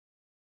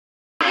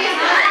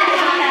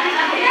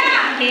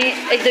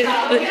Ay,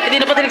 hindi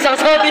na pati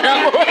nagsasabi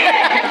na ako.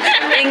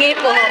 Hingi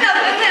po.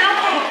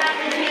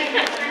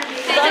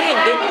 Saan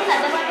hindi?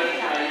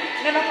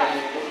 Gano'n pa.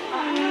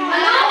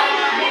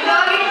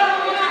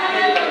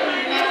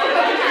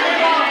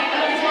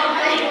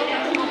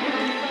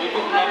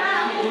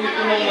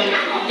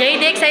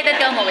 JD, excited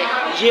ka umuwi?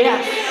 Yes!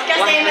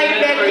 Kasi may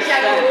birthday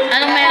siya.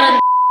 Anong meron?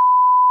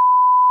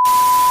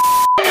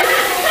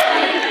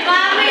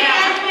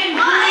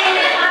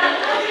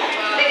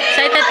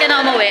 Excited ka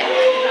na umuwi?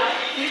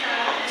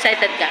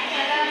 Excited ka?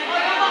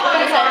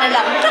 Sana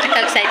lang.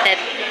 Excited?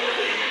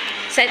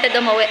 Excited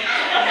umuwi?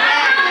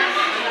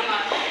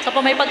 So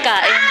pa may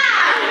pagkain.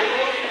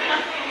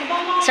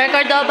 Sir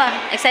Cordoba,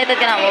 excited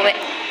ka na umuwi?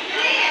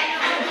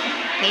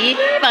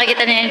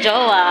 Makikita niya yung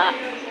jowa.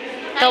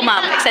 Ikaw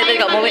ma'am, excited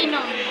ka umuwi?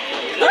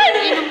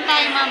 Inom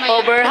tayo mamaya.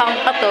 Overhang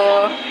pa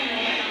to.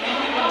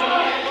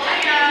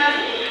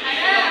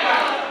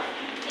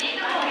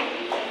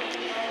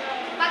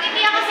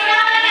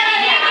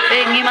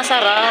 Hingi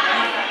masarap.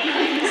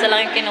 Isa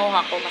lang yung kinuha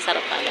ko,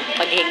 masarap pala.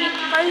 Paghingi.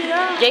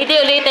 JD,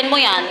 ulitin mo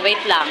yan.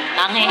 Wait lang.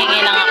 Nanghihingi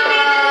lang ako.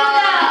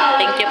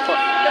 Thank you po.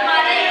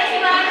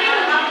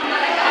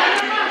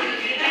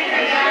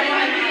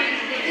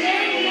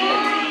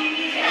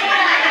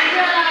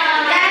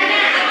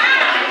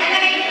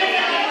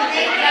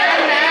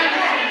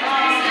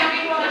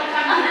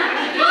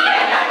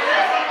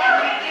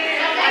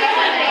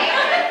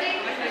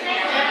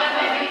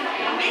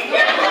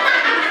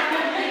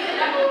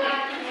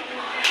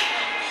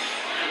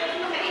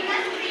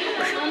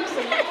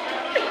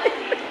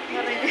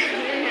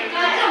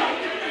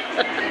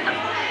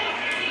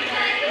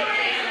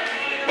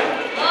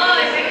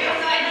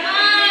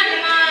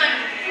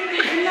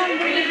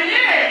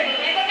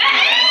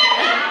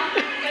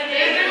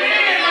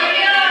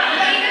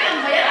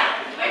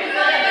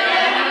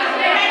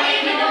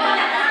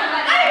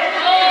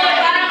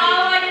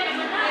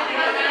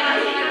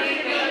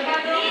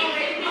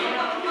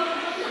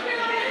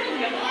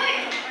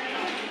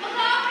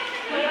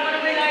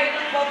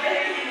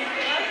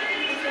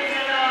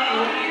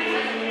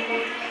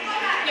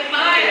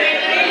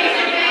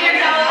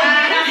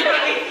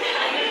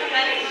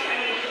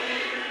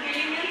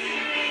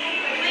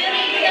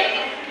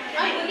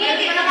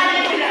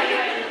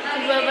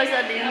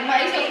 Nagbabasa din.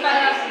 Maisip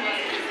para.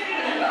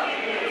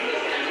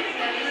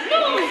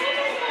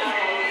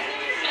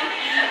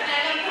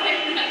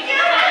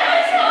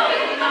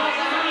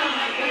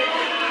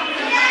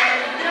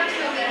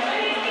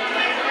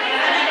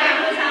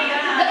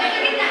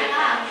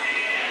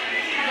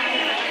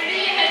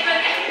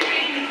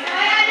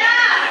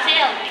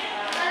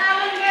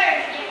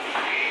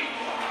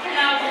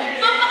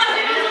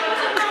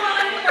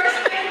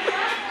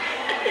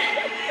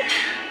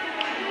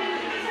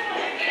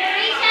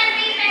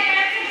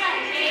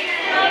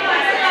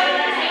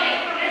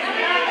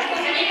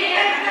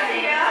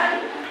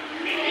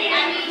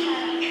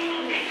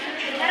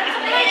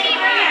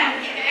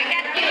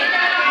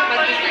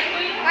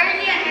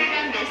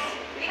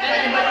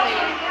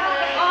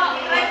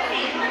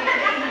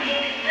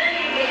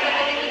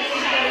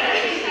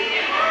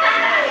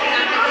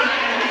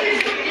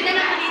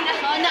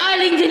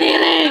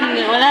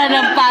 Engineering! Wala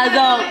nang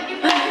pasok.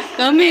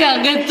 Kami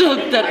hanggang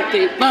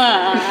 2:30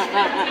 pa.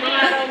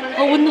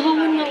 Hawan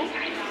na.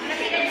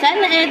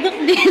 Sana eduk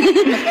din.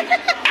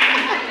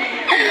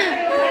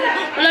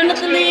 Wala na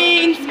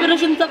tuloy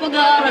inspirasyon sa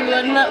pag-aaral.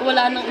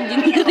 Wala nang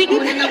engineering.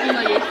 Wala nang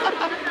umayos.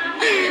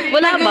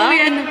 Wala ba?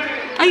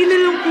 Ay, na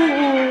lang po.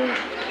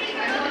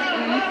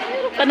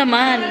 Meron pa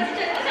naman.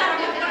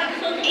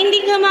 Hindi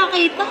nga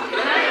makita.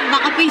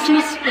 Baka face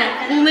mask pa.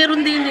 Kung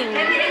meron din eh.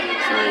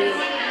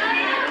 Sayang.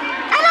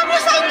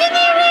 Sa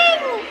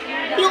engineering!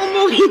 Yung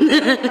umuwi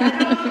na.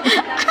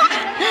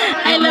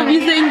 I love you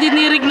sa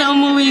engineering na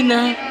umuwi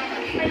na.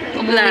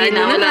 Wala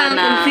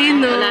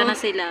na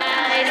sila.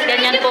 Guys,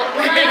 ganyan po.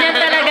 Ganyan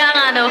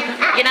talaga ang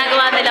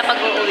ginagawa nila pag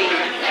uuwi.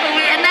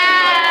 Uwi na!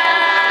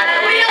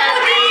 Uwi ako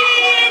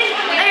din!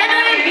 Ayan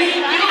na may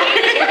video.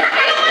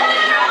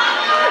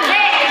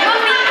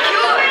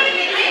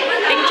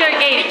 Picture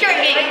game. 1,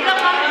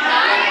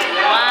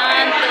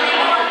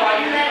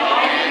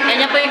 2.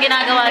 Ganyan po yung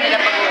ginagawa nila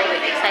pag uuwi.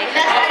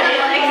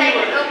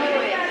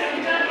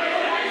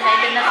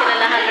 Excited na sila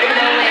lahat.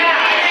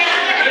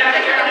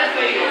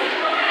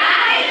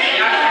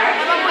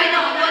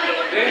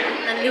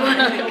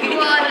 Nanliwanag.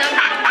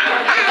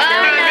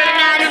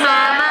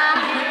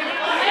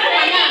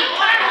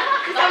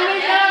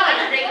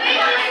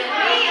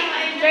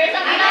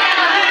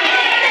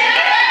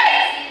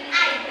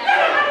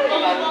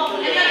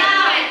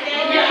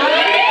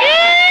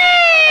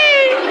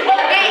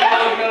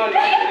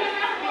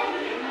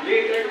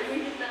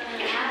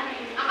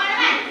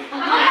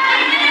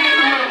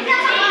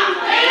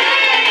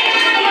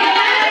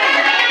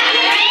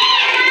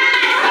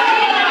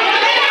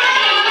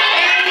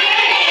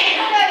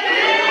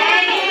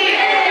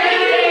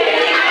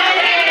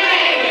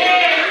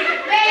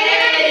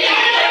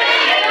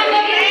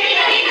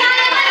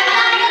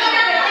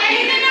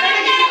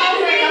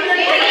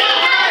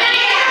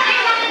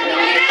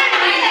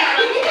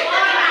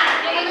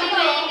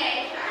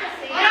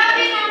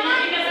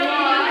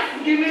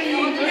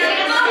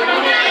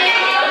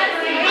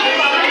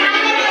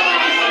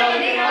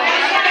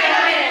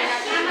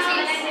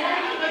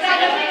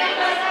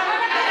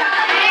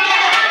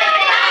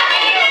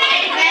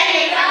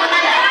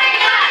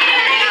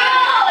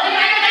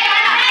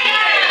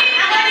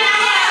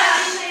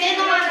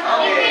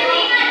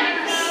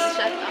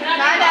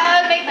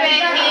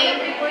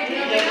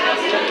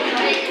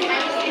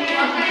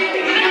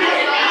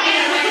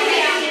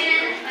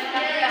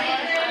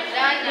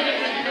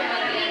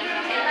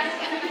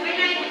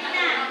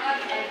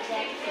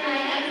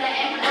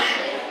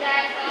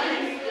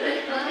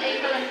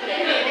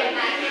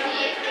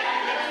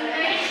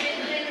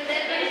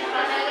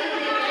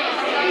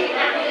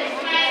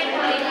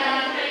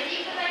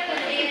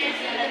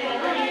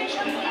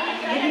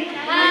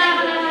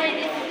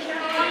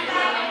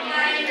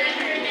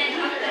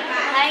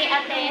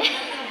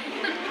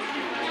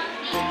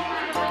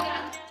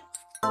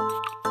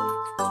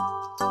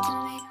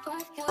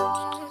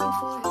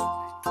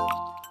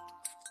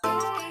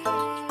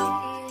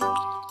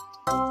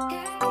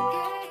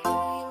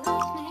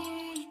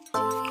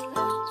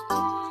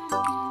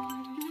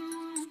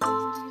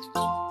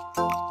 Bye!